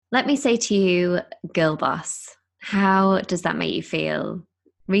Let me say to you, girl boss, how does that make you feel?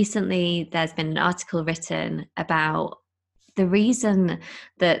 Recently, there's been an article written about the reason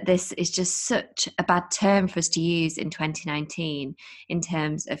that this is just such a bad term for us to use in 2019 in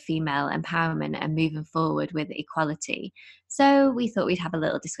terms of female empowerment and moving forward with equality. So, we thought we'd have a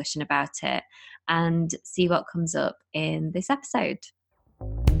little discussion about it and see what comes up in this episode.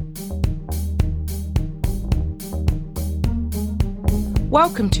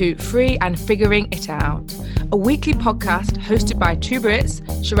 Welcome to Free and Figuring It Out, a weekly podcast hosted by two Brits,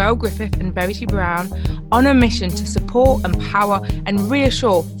 Sherelle Griffith and Verity Brown, on a mission to support, empower and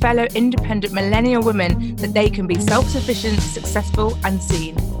reassure fellow independent millennial women that they can be self-sufficient, successful and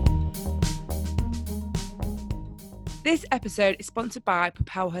seen. This episode is sponsored by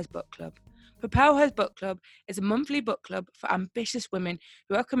Propel Hers Book Club. Propel Hers Book Club is a monthly book club for ambitious women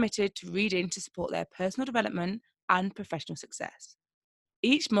who are committed to reading to support their personal development and professional success.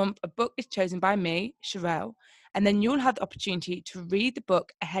 Each month, a book is chosen by me, Sherelle, and then you'll have the opportunity to read the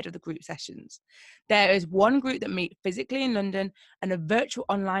book ahead of the group sessions. There is one group that meet physically in London and a virtual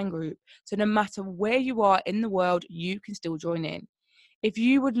online group, so no matter where you are in the world, you can still join in. If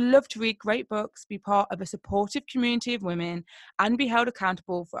you would love to read great books, be part of a supportive community of women, and be held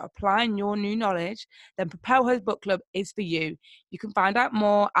accountable for applying your new knowledge, then Propel Hers Book Club is for you. You can find out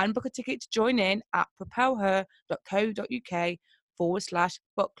more and book a ticket to join in at propelher.co.uk/book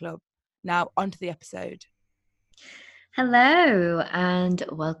club. Now, on to the episode. Hello, and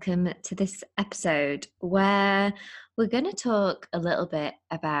welcome to this episode where we're going to talk a little bit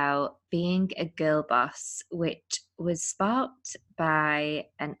about being a girl boss, which was sparked by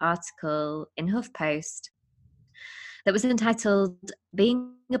an article in HuffPost that was entitled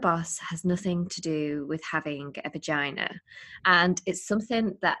Being a Boss Has Nothing to Do with Having a Vagina. And it's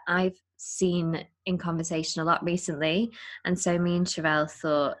something that I've seen in conversation a lot recently. And so me and Sherelle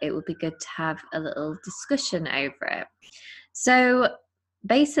thought it would be good to have a little discussion over it. So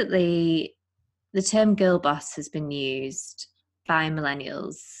basically, the term girl boss has been used by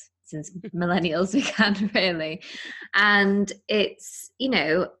millennials since millennials began, really. And it's,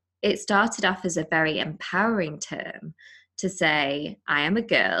 it started off as a very empowering term to say, I am a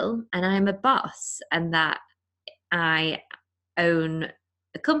girl and I am a boss, and that I own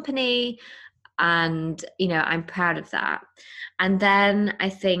a company and, I'm proud of that. And then I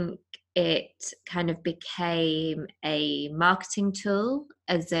think it kind of became a marketing tool,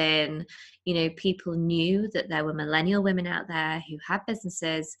 as in, people knew that there were millennial women out there who had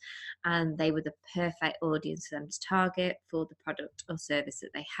businesses and they were the perfect audience for them to target for the product or service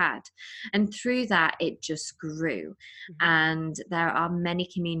that they had. And through that, it just grew. Mm-hmm. And there are many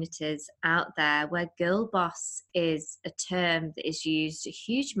communities out there where girl boss is a term that is used a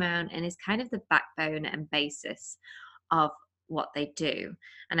huge amount and is kind of the backbone and basis of what they do.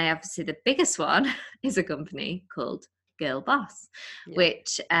 And obviously the biggest one is a company called Girl Boss,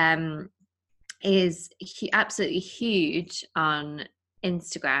 which is absolutely huge on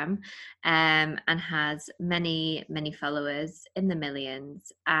Instagram and has many followers in the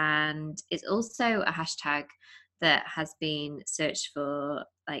millions, and it's also a hashtag that has been searched for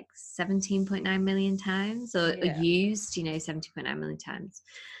like 17.9 million times or used 17.9 million times.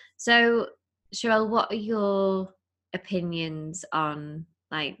 So Sherelle, what are your opinions on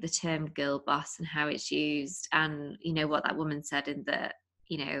like the term girl boss and how it's used, and what that woman said in that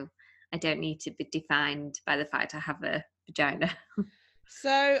I don't need to be defined by the fact I have a vagina?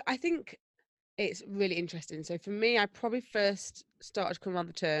 So I think it's really interesting. So for me, I probably first started coming around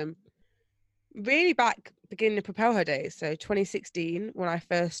the term really back beginning of Propel Her days. So 2016, when I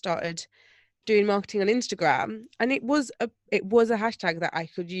first started doing marketing on Instagram, and it was a hashtag that I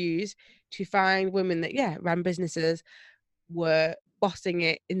could use to find women that ran businesses, were bossing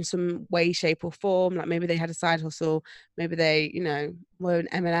it in some way, shape or form. Like maybe they had a side hustle, maybe they, were an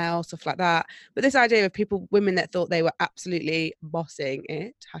M&L, stuff like that. But this idea of women that thought they were absolutely bossing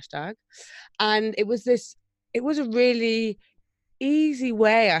it, hashtag. And it was a really easy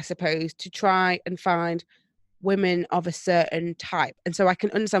way, I suppose, to try and find women of a certain type. And so I can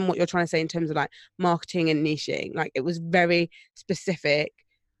understand what you're trying to say in terms of like marketing and niching. Like it was very specific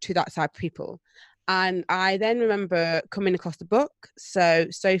to that type of people. And I then remember coming across the book. So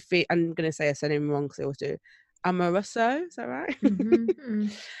Sophie, I'm going to say her surname wrong because I always do, Amoruso, is that right?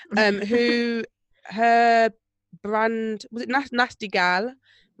 Mm-hmm. Who, her brand, was it Nasty Gal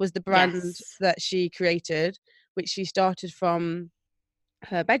was the brand that she created, which she started from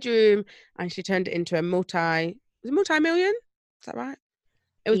her bedroom and she turned it into a multi-million? Is that right?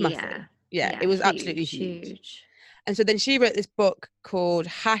 It was massive. Yeah, it was huge, absolutely huge. And so then she wrote this book called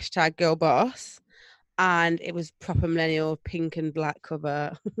Hashtag Girl Boss. and it was proper millennial pink and black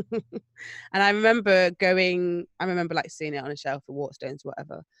cover. And I remember like seeing it on a shelf at Waterstones,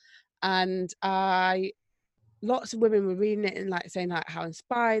 whatever. And lots of women were reading it and like saying like how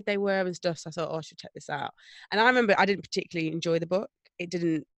inspired they were and stuff. So I thought, oh, I should check this out. And I remember I didn't particularly enjoy the book.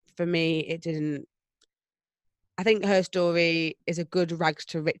 For me, it didn't. I think her story is a good rags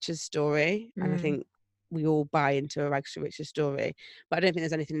to riches story. And I think we all buy into a rags to riches story. But I don't think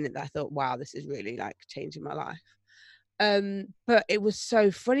there's anything in it that I thought, wow, this is really like changing my life. But it was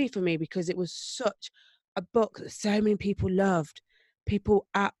so funny for me because it was such a book that so many people loved. People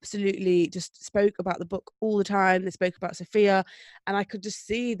absolutely just spoke about the book all the time. They spoke about Sophia, and I could just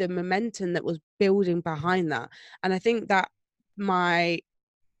see the momentum that was building behind that. And I think that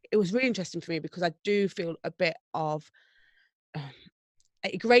it was really interesting for me because I do feel a bit of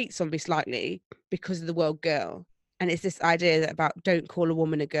it grates on me slightly because of the word girl, and it's this idea that about don't call a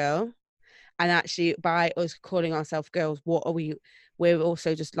woman a girl. And actually, by us calling ourselves girls, we're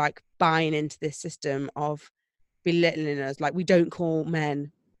also just like buying into this system of belittling us. Like, we don't call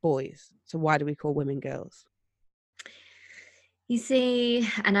men boys, so why do we call women girls? You see,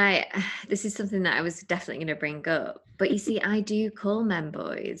 and this is something that I was definitely going to bring up, but you see, I do call men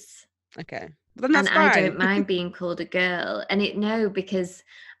boys. Okay. Well, then that's and fine. I don't mind being called a girl. And because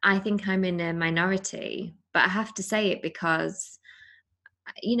I think I'm in a minority, but I have to say it because,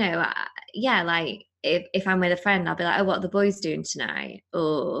 like if I'm with a friend, I'll be like, oh, what are the boys doing tonight?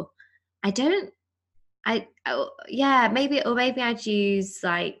 Or maybe I'd use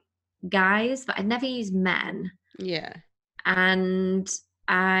like guys, but I'd never use men. Yeah. And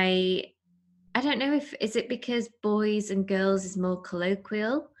I don't know is it because boys and girls is more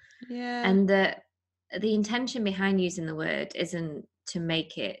colloquial? Yeah. And the intention behind using the word isn't to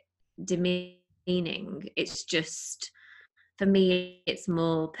make it demeaning. It's just, for me, it's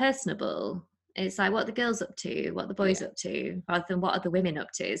more personable. It's like what the girls up to, what the boys up to, rather than what are the women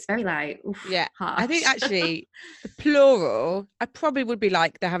up to. It's very like, oof, harsh. I think actually the plural, I probably would be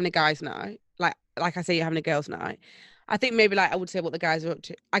like they're having a guys' night. Like I say, you're having a girls' night. I think maybe like I would say what the guys are up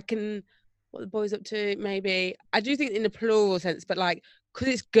to. What the boys up to, maybe. I do think in the plural sense, but like, because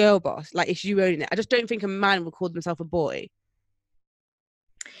it's girl boss, like it's you owning it. I just don't think a man would call themselves a boy.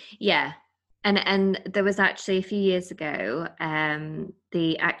 Yeah. And there was actually a few years ago,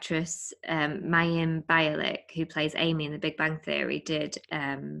 the actress Mayim Bialik, who plays Amy in The Big Bang Theory, did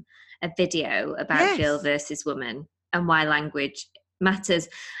a video about girl versus woman and why language matters.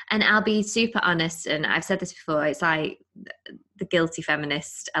 And I'll be super honest, and I've said this before, it's like the guilty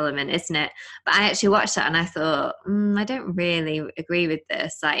feminist element, isn't it? But I actually watched that and I thought, I don't really agree with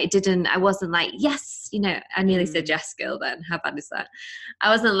this. Like, I wasn't like, yes, I nearly said yes, girl then. How bad is that? I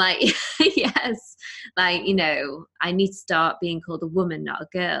wasn't like, yes, like, I need to start being called a woman, not a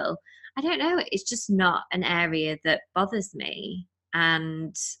girl. I don't know. It's just not an area that bothers me.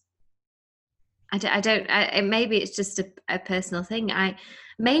 And maybe it's just a personal thing.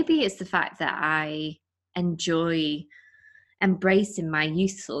 Maybe it's the fact that I enjoy embracing my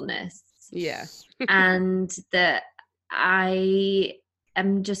youthfulness. Yeah. And that I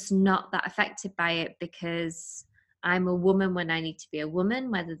am just not that affected by it because I'm a woman when I need to be a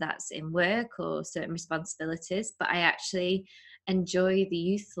woman, whether that's in work or certain responsibilities. But I actually enjoy the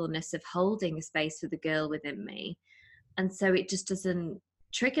youthfulness of holding a space for the girl within me. And so it just doesn't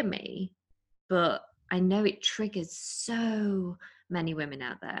trigger me. But I know it triggers so many women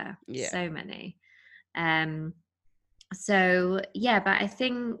out there. Yeah. So many. So yeah, but I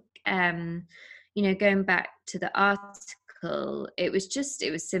think going back to the article, it was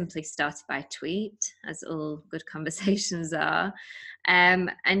simply started by a tweet, as all good conversations are.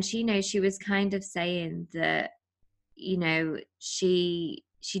 And she was kind of saying that, she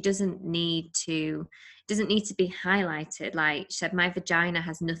doesn't need to be highlighted. Like, she said, my vagina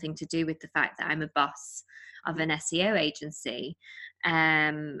has nothing to do with the fact that I'm a boss of an SEO agency.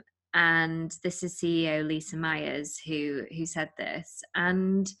 And this is CEO Lisa Myers who said this.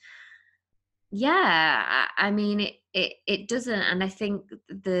 And yeah, I mean, it doesn't. And I think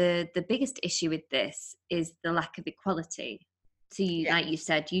the biggest issue with this is the lack of equality. So like you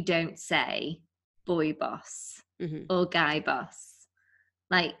said, you don't say boy boss or guy boss.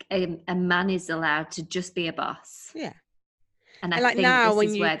 Like a man is allowed to just be a boss. Yeah. And I think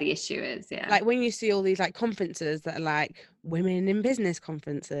this is where the issue is. Yeah. Like when you see all these like conferences that are like women in business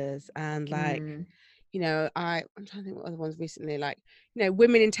conferences and like, I'm trying to think what other ones recently, like,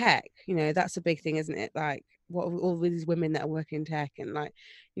 women in tech, that's a big thing, isn't it? Like what all these women that are working in tech and like,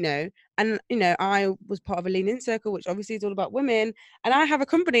 I was part of a Lean In Circle, which obviously is all about women. And I have a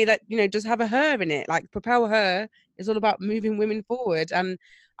company that, does have a her in it, like Propel Her is all about moving women forward. And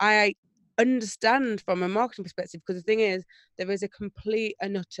I understand from a marketing perspective, because the thing is, there is a complete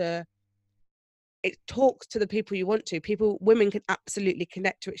and utter, it talks to the people you want to. Women can absolutely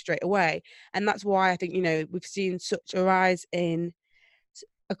connect to it straight away. And that's why I think, we've seen such a rise in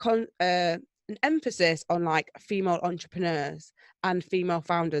an emphasis on like female entrepreneurs and female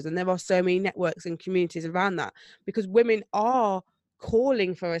founders. And there are so many networks and communities around that, because women are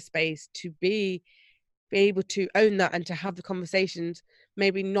calling for a space to be able to own that and to have the conversations,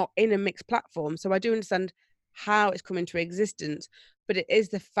 maybe not in a mixed platform. So I do understand how it's come into existence, but it is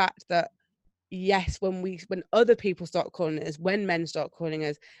the fact that, yes, when other people start calling us, when men start calling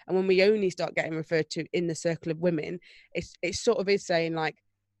us, and when we only start getting referred to in the circle of women, it sort of is saying, like,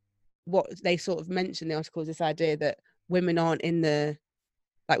 what they sort of mentioned in the article is this idea that women aren't in the,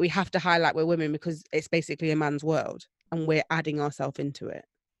 like, we have to highlight we're women because it's basically a man's world and we're adding ourselves into it.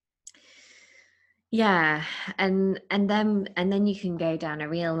 Yeah, and then you can go down a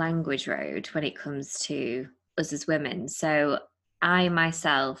real language road when it comes to us as women. So I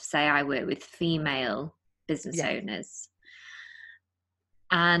myself say I work with female business owners.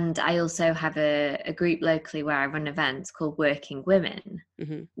 And I also have a group locally where I run events called Working Women.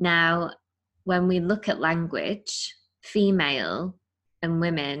 Mm-hmm. Now, when we look at language, female and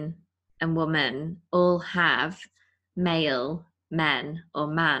women and woman all have male, men, or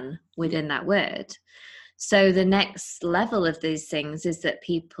man within that word. So the next level of these things is that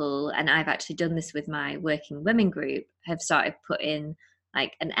people, and I've actually done this with my Working Women group, have started putting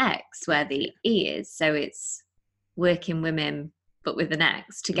like an X where the E is. So it's Working Women, but with an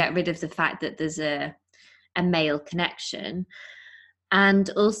X, to get rid of the fact that there's a male connection. And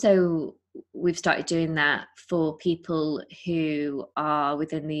also we've started doing that for people who are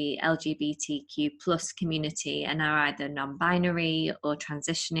within the LGBTQ plus community and are either non-binary or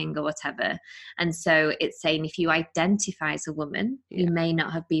transitioning or whatever. And so it's saying if you identify as a woman, you may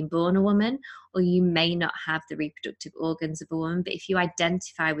not have been born a woman, or you may not have the reproductive organs of a woman, but if you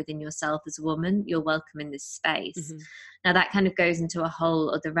identify within yourself as a woman, you're welcome in this space. Now that kind of goes into a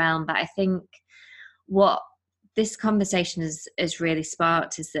whole other realm, but I think what this conversation has really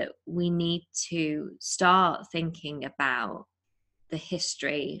sparked is that we need to start thinking about the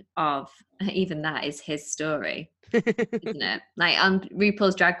history of, even that is his story, isn't it? Like on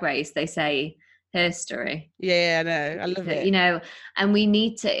RuPaul's Drag Race, they say her story. Yeah, I know. I love it. And we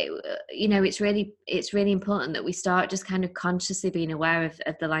need to, it's really important that we start just kind of consciously being aware of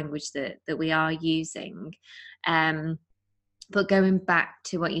the language that we are using. But going back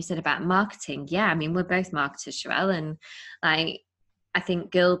to what you said about marketing, yeah, I mean, we're both marketers, Sherelle, and like, I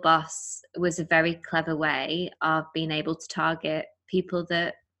think Girl Boss was a very clever way of being able to target people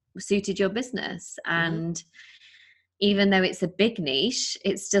that suited your business. And even though it's a big niche,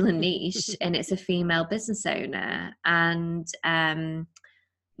 it's still a niche and it's a female business owner. And, I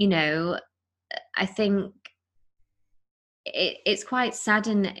think it's quite sad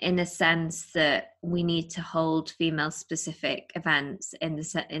in a sense that we need to hold female specific events in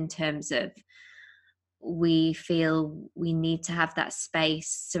terms of, we feel we need to have that space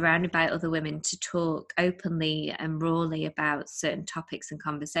surrounded by other women to talk openly and rawly about certain topics and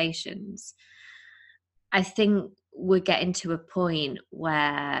conversations. I think we're getting to a point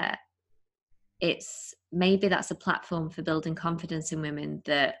where maybe that's a platform for building confidence in women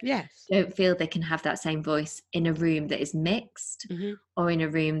that don't feel they can have that same voice in a room that is mixed or in a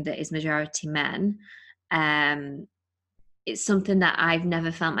room that is majority men. It's something that I've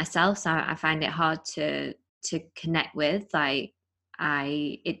never felt myself, so I find it hard to connect with. Like,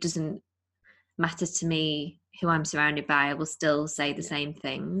 it doesn't matter to me who I'm surrounded by. I will still say the same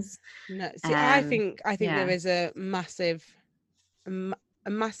things. No, see, I think there is a massive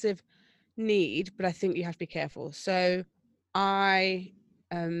need, but I think you have to be careful. So I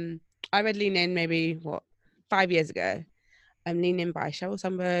read Lean In maybe 5 years ago. Lean In by Sheryl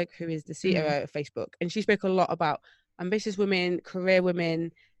Sandberg, who is the CEO of Facebook, and she spoke a lot about ambitious women, career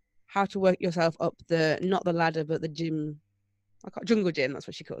women, how to work yourself up not the ladder but the jungle gym, that's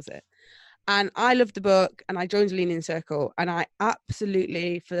what she calls it. And I loved the book, and I joined the Lean In Circle, and I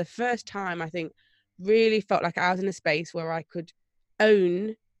absolutely, for the first time, I think, really felt like I was in a space where I could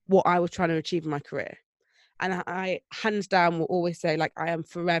own what I was trying to achieve in my career. And I hands down will always say, like, I am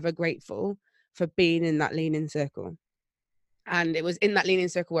forever grateful for being in that Lean In Circle. And it was in that Lean In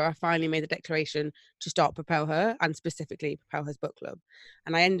Circle where I finally made the declaration to start Propel Her, and specifically Propel Her's book club.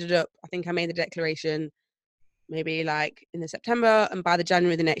 And I ended up, I think I made the declaration maybe like in the September, and by the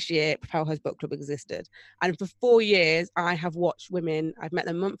January the next year, Propel Her's book club existed. And for 4 years, I have watched women, I've met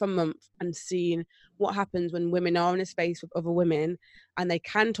them month on month and seen what happens when women are in a space with other women and they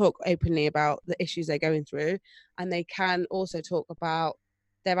can talk openly about the issues they're going through. And they can also talk about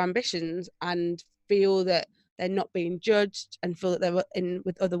their ambitions and feel that they're not being judged, and feel that they're in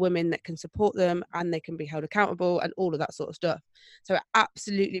with other women that can support them and they can be held accountable and all of that sort of stuff. So I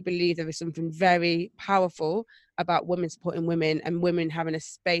absolutely believe there is something very powerful about women supporting women and women having a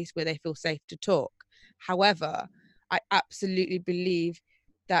space where they feel safe to talk. However, I absolutely believe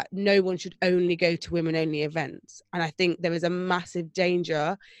that no one should only go to women only events. And I think there is a massive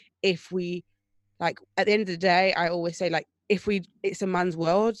danger if we, like, at the end of the day, I always say, like, if we, it's a man's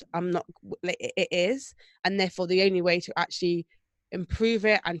world, I'm not, like, it is. And therefore the only way to actually improve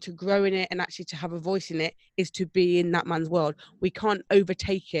it and to grow in it and actually to have a voice in it is to be in that man's world. We can't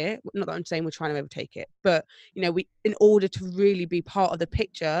overtake it. Not that I'm saying we're trying to overtake it, but you know, we, in order to really be part of the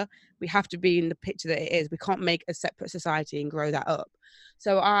picture, we have to be in the picture that it is. We can't make a separate society and grow that up.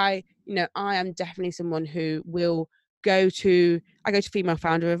 So I, you know, I am definitely someone who will I go to female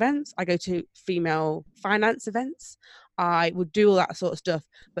founder events, I go to female finance events, I would do all that sort of stuff,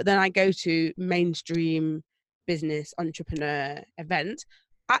 but then I go to mainstream business entrepreneur events.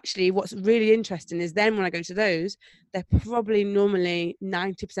 Actually, what's really interesting is then when I go to those, they're probably normally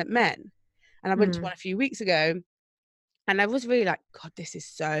 90% men. And I went to one a few weeks ago and I was really like, God, this is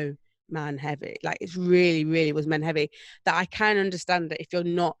so man heavy. Like, it's really, really was men heavy, that I can understand that if you're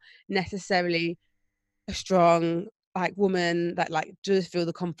not necessarily a strong, like, woman that, like, does feel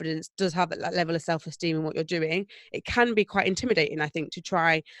the confidence, does have that, like, level of self-esteem in what you're doing, it can be quite intimidating, I think, to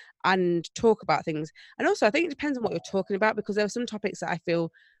try and talk about things. And also I think it depends on what you're talking about, because there are some topics that I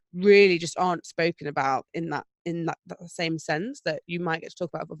feel really just aren't spoken about in that same sense that you might get to talk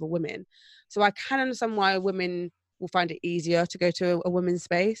about with other women. So I can understand why women will find it easier to go to a women's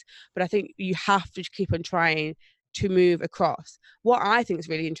space, but I think you have to keep on trying to move across. What I think is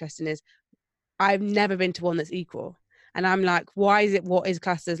really interesting is I've never been to one that's equal. And I'm like, why is it what is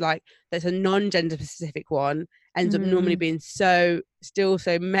classed as, like, there's a non-gender specific one ends up normally being still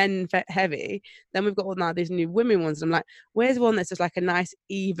so men heavy. Then we've got all now these new women ones. And I'm like, where's one that's just like a nice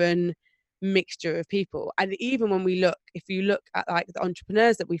even mixture of people? And even when we look, if you look at, like, the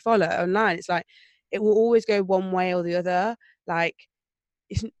entrepreneurs that we follow online, it's like it will always go one way or the other. Like,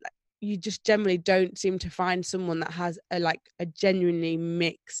 it's like, you just generally don't seem to find someone that has a genuinely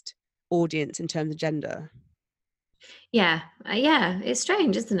mixed audience in terms of gender. Yeah, yeah, it's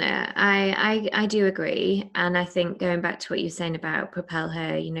strange, isn't it? I do agree, and I think going back to what you're saying about Propel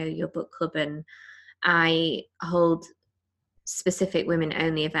Her, you know, your book club, and I hold specific women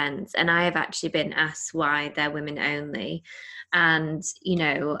only events, and I have actually been asked why they're women only, and you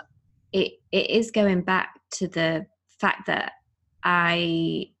know, it is going back to the fact that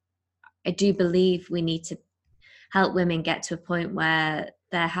I I do believe we need to help women get to a point where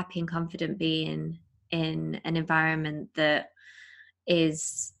they're happy and confident being in an environment that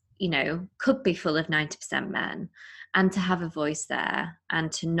is, you know, could be full of 90% men, and to have a voice there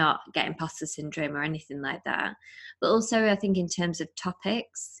and to not get imposter syndrome or anything like that. But also, I think in terms of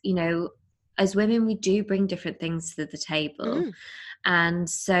topics, you know, as women, we do bring different things to the table. Mm. And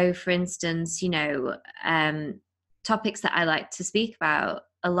so, for instance, you know, topics that I like to speak about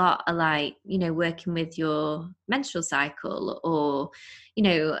a lot are like, you know, working with your menstrual cycle, or, you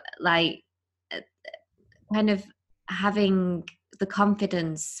know, like kind of having the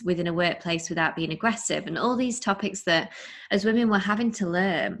confidence within a workplace without being aggressive, and all these topics that as women we're having to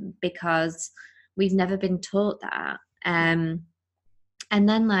learn because we've never been taught that. And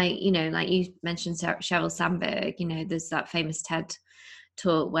then, like, you know, like you mentioned Sheryl Sandberg, you know, there's that famous TED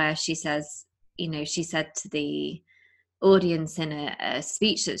talk where she says, you know, she said to the audience in a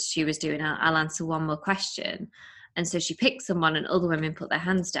speech that she was doing, I'll answer one more question. And so she picked someone and all the women put their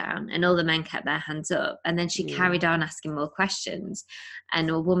hands down and all the men kept their hands up. And then she carried on asking more questions. And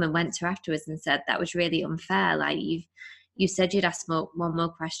a woman went to her afterwards and said, that was really unfair. Like, you said you'd ask one more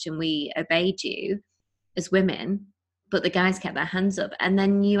question. We obeyed you as women, but the guys kept their hands up. And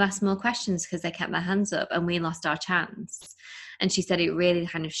then you asked more questions because they kept their hands up and we lost our chance. And she said it really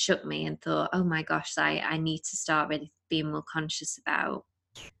kind of shook me and thought, oh my gosh, I need to start really being more conscious about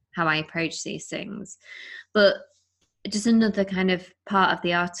how I approach these things. But just another kind of part of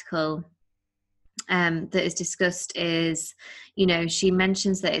the article that is discussed is, you know, she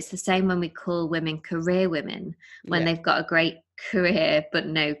mentions that it's the same when we call women career women when they've got a great career but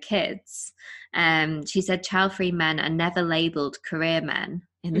no kids. She said child-free men are never labelled career men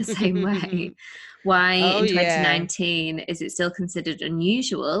in the same way. Why in 2019 is it still considered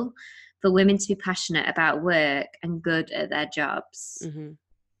unusual for women to be passionate about work and good at their jobs?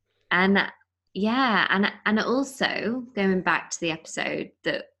 And and also going back to the episode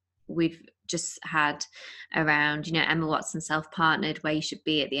that we've just had around, you know, Emma Watson self-partnered, where you should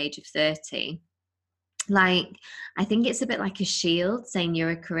be at the age of 30. like, I think it's a bit like a shield saying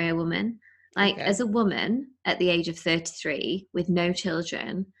you're a career woman. Like, Okay. as a woman at the age of 33 with no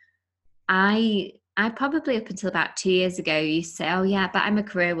children, I probably up until about 2 years ago used to say, oh yeah, but I'm a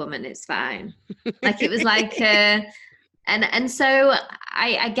career woman, it's fine. Like, it was like and so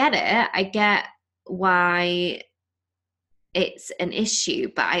I get it. I get why it's an issue,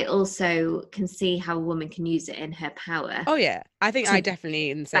 but I also can see how a woman can use it in her power Oh yeah, I think I to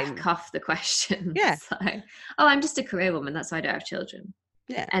definitely in the back same. off the Yeah, questions. Like, oh, I'm just a career woman, that's why I don't have children.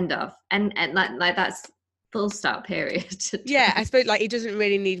 yeah, End of. And like that's full stop, period. yeah. I suppose like it doesn't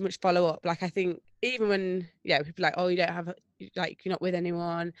really need much follow up. Like I think even when people are like, oh, you don't have like you're not with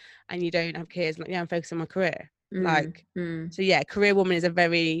anyone and you don't have kids. Like, yeah, I'm focused on my career. Like, so yeah, career woman is a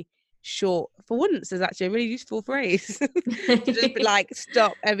very short, for once, is actually a really useful phrase to just be like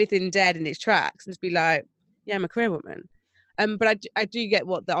stop everything dead in its tracks and just be like, yeah, I'm a career woman. But I do get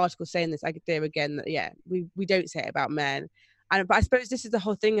what the article's saying. This idea again that yeah, we don't say it about men, but I suppose this is the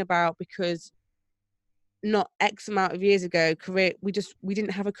whole thing about because not X amount of years ago, we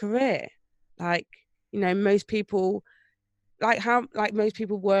didn't have a career. Like, most people most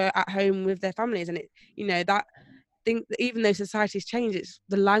people were at home with their families, and that thing that even though society's changed, it's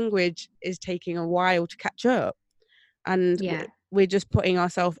the language is taking a while to catch up, and Yeah. we're just putting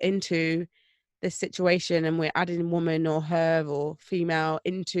ourselves into this situation and we're adding woman or her or female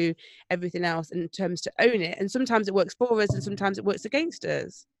into everything else in terms to own it, and sometimes it works for us and sometimes it works against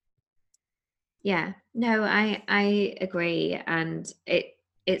us. Yeah, no, I agree, and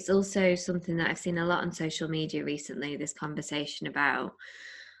it's also something that I've seen a lot on social media recently. This conversation about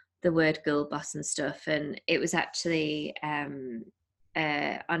the word girl boss and stuff, and it was actually on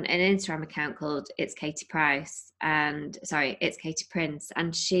an Instagram account called It's Katie Price, and sorry, It's Katie Prince,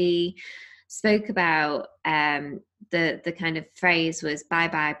 and she spoke about the kind of phrase was bye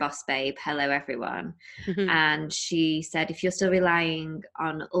bye boss babe, hello everyone. And she said, if you're still relying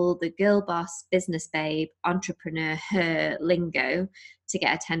on all the girl boss, business babe, entrepreneur, her lingo to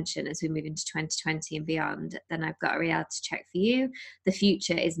get attention as we move into 2020 and beyond, then I've got a reality check for you. The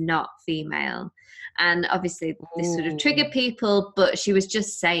future is not female. And obviously this sort of triggered people, but she was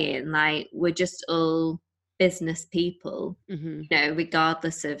just saying, like, we're just all business people,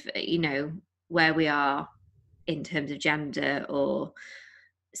 regardless of, where we are in terms of gender or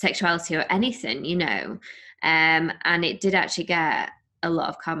sexuality or anything, and it did actually get a lot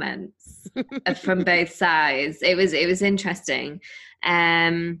of comments from both sides. It was interesting.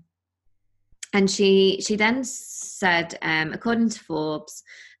 And she then said, according to Forbes,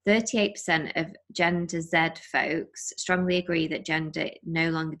 38% of Gender Z folks strongly agree that gender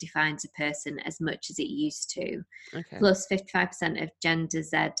no longer defines a person as much as it used to. Okay. Plus 55% of Gender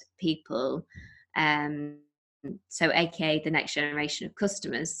Z people, so aka the next generation of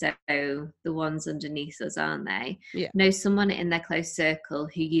customers, so the ones underneath us, aren't they? Yeah. Know someone in their close circle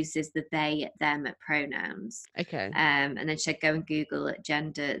who uses the they them pronouns. Okay. And then she said, go and Google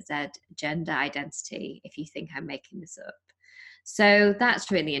gender Z gender identity if you think I'm making this up. So that's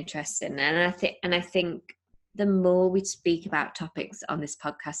really interesting, and I think the more we speak about topics on this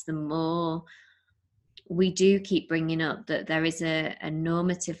podcast, the more we do keep bringing up that there is a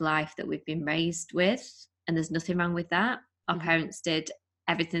normative life that we've been raised with, and there's nothing wrong with that. Our parents did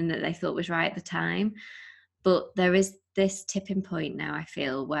everything that they thought was right at the time, but there is this tipping point now, I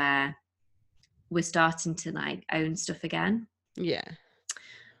feel, where we're starting to like own stuff again. Yeah.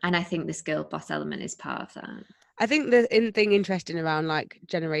 And I think this girl boss element is part of that. I think the thing interesting around like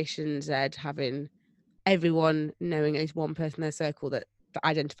Generation Z having everyone knowing at least one person in their circle that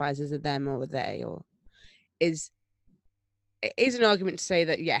identifies as a them or a they, or it is an argument to say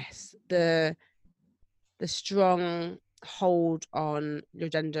that yes, the strong hold on your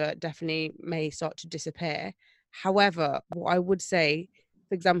gender definitely may start to disappear. However, what I would say,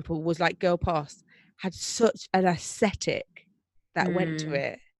 for example, was like girl boss had such an aesthetic that went to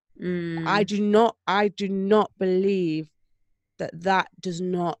it. I do not believe that does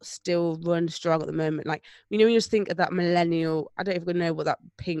not still run strong at the moment. Like, when you just think of that millennial, I don't even know what that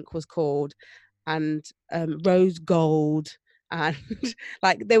pink was called, and rose gold, and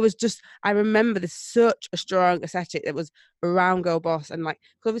like there was just, I remember there's such a strong aesthetic that was around girl boss, and like,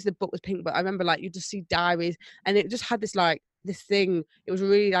 cause obviously the book was pink, but I remember like you just see diaries and it just had this like this thing, it was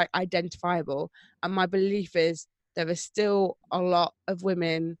really like identifiable. And my belief is there is still a lot of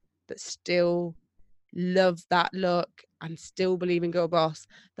women that still love that look and still believe in girl boss,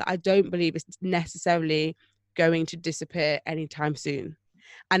 that I don't believe is necessarily going to disappear anytime soon.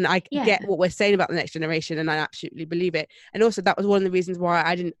 And I Yeah. get what we're saying about the next generation, and I absolutely believe it. And also that was one of the reasons why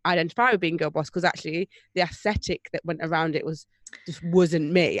I didn't identify with being girl boss, because actually the aesthetic that went around it just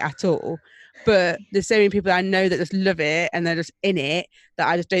wasn't me at all. But there's so many people I know that just love it and they're just in it, that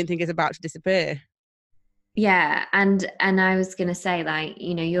I just don't think it's about to disappear. Yeah, and I was gonna say, like,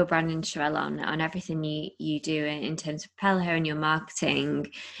 you know, your branding, Sherelle, on everything you do in terms of Propel Her and your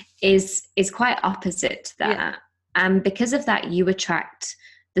marketing is quite opposite to Yeah. that. And because of that, you attract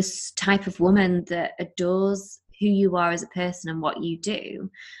this type of woman that adores who you are as a person and what you do.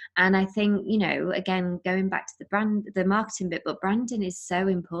 And I think, you know, again, going back to the marketing bit, but branding is so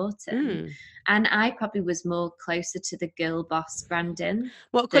important. And I probably was more closer to the girl boss branding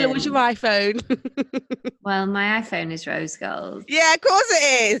What colour was your than, iPhone? well, my iPhone is rose gold. Yeah, of course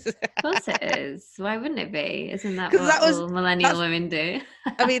it is. Of course it is. Why wouldn't it be? Isn't that Because what all millennial that's women do?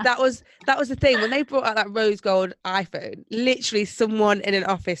 I mean, that was the thing when they brought out that rose gold iPhone. Literally, someone in an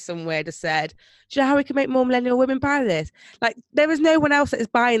office somewhere just said, "Do you know how we can make more millennial women buy this?" Like, there is no one else that is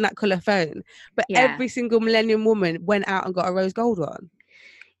buying that color phone, but Yeah. every single millennial woman went out and got a rose gold one.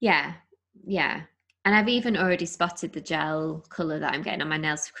 Yeah. Yeah. And I've even already spotted the gel colour that I'm getting on my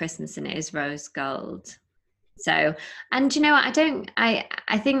nails for Christmas, and it is rose gold. So, and you know what?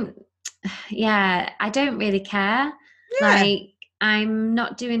 I think, yeah, I don't really care. Yeah, Like, I'm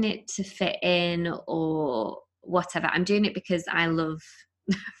not doing it to fit in or whatever. I'm doing it because I love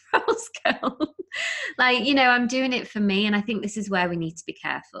rose gold. Like, you know, I'm doing it for me. And I think this is where we need to be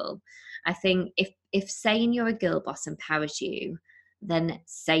careful. I think if saying you're a girl boss empowers you, then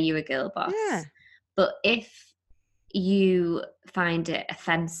say you're a girl yeah, boss. But if you find it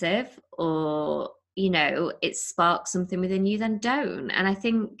offensive, or you know it sparks something within you, then don't. And I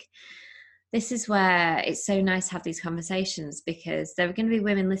think this is where it's so nice to have these conversations, because there are going to be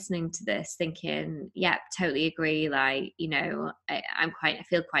women listening to this thinking, yeah, totally agree, like, you know, I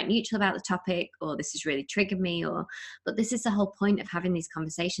feel quite neutral about the topic, or this has really triggered me, or, but this is the whole point of having these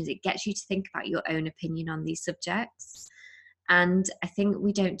conversations. It gets you to think about your own opinion on these subjects. And I think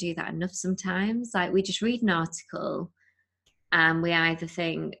we don't do that enough sometimes. Like, we just read an article and we either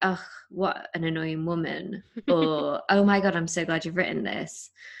think, oh, what an annoying woman, or, oh my God, I'm so glad you've written this.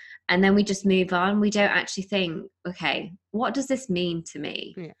 And then we just move on. We don't actually think, okay, what does this mean to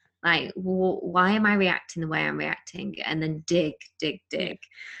me? yeah. Like, why am I reacting the way I'm reacting? And then dig. Yeah.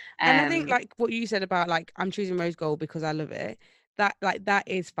 And I think, like what you said about, like, I'm choosing rose gold because I love it. That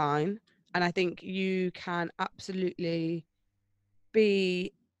is fine. And I think you can absolutely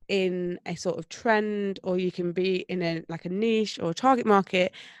be in a sort of trend, or you can be in a like a niche or a target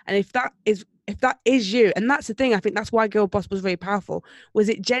market. And if that is you, and that's the thing, I think that's why Girl Boss was very powerful, was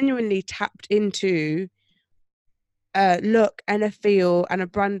it genuinely tapped into a look and a feel and a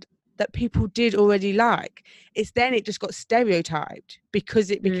brand that people did already like. It's then it just got stereotyped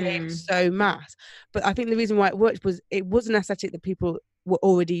because it became so mass. But I think the reason why it worked was it was an aesthetic that people were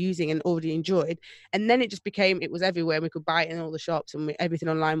already using and already enjoyed, and then it just became, it was everywhere, and we could buy it in all the shops, and everything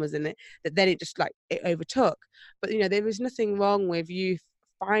online was in it, that then it just like it overtook. But you know, there is nothing wrong with you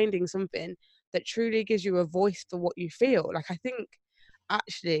finding something that truly gives you a voice for what you feel. Like, I think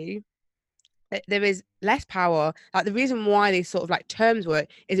actually there is less power. Like, the reason why these sort of like terms work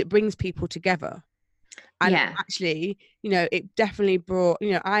is it brings people together. And yeah, actually, you know, it definitely brought,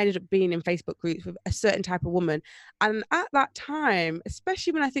 you know, I ended up being in Facebook groups with a certain type of woman. And at that time,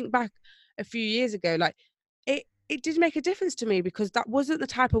 especially when I think back a few years ago, like it did make a difference to me, because that wasn't the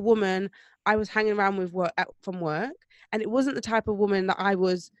type of woman I was hanging around with from work. And it wasn't the type of woman that I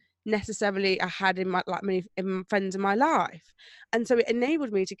had in my, like, many friends in my life. And so it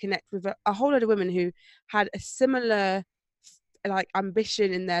enabled me to connect with a whole lot of women who had a similar like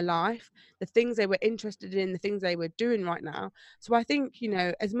ambition in their life, the things they were interested in, the things they were doing right now. So I think, you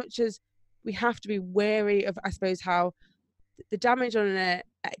know, as much as we have to be wary of, I suppose, how the damage on an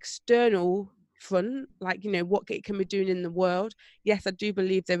external front, like, you know, what it can be doing in the world. Yes, I do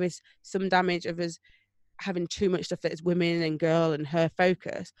believe there is some damage of us having too much stuff that is women and girl and her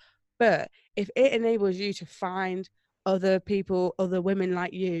focus. But if it enables you to find other people, other women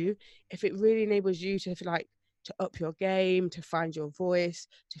like you, if it really enables you to like to up your game, to find your voice,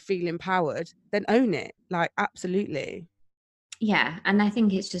 to feel empowered, then own it. Like, absolutely. yeah. And I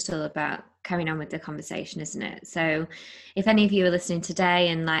think it's just all about carrying on with the conversation, isn't it? So if any of you are listening today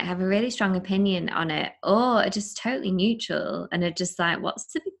and like have a really strong opinion on it, or are just totally neutral and are just like,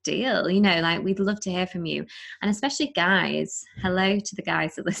 what's the big deal, you know, like, we'd love to hear from you. And especially guys, hello to the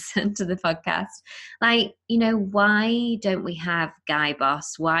guys that listen to the podcast. Like, you know, why don't we have guy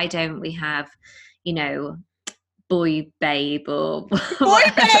boss? Why don't we have, you know, boy babe or Boy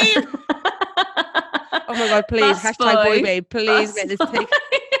whatever? babe. Oh my God, please, Boss hashtag boy boy. babe, please Boss make this boy. take.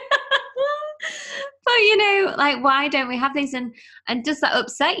 But you know, like, why don't we have these? And does that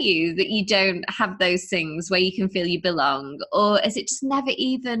upset you that you don't have those things where you can feel you belong, or has it just never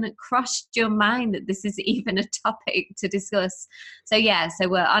even crossed your mind that this is even a topic to discuss? So yeah, so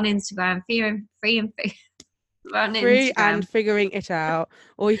we're on Instagram, free and free. We're on Free and Instagram. figuring it out.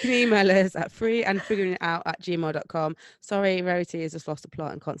 Or you can email us at freeandfiguringitout@gmail.com. Sorry, Rarity has just lost the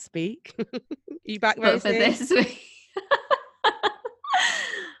plot and can't speak. You back, But for Rarity? this week,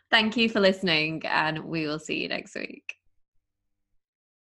 thank you for listening, and we will see you next week.